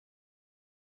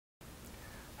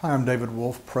Hi, I'm David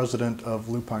Wolf, President of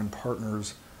Lupine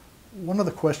Partners. One of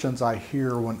the questions I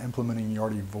hear when implementing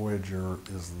Yardi Voyager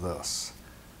is this.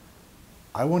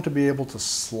 I want to be able to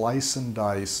slice and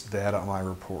dice data on my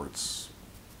reports.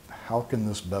 How can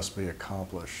this best be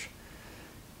accomplished?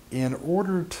 In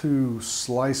order to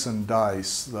slice and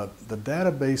dice, the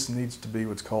database needs to be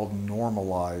what's called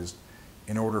normalized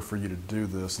in order for you to do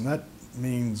this. And that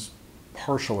means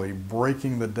partially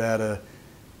breaking the data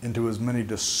into as many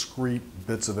discrete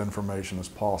bits of information as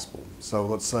possible. So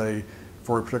let's say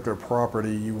for a particular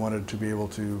property you wanted to be able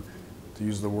to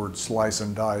use the word slice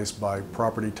and dice by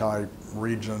property type,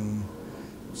 region,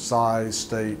 size,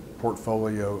 state,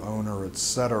 portfolio, owner,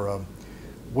 etc.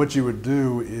 What you would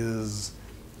do is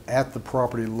at the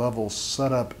property level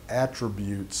set up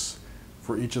attributes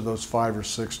for each of those 5 or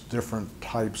 6 different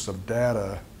types of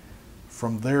data.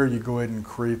 From there you go ahead and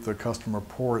create the custom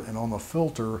report, and on the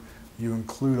filter you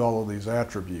include all of these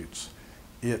attributes.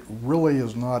 It really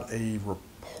is not a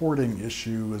reporting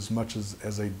issue as much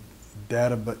as a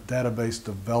database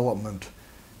development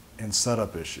and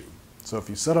setup issue. So if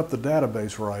you set up the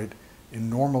database right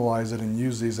and normalize it and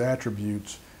use these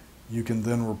attributes, you can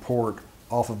then report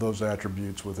off of those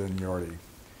attributes within Yardi.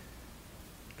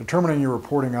 Determining your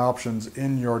reporting options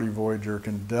in Yardi Voyager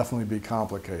can definitely be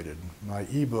complicated. My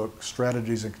ebook,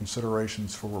 Strategies and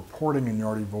Considerations for Reporting in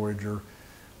Yardi Voyager,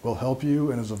 will help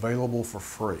you and is available for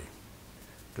free.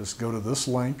 Just go to this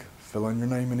link, fill in your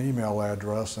name and email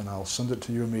address, and I'll send it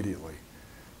to you immediately.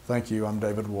 Thank you. I'm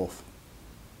David Wolf.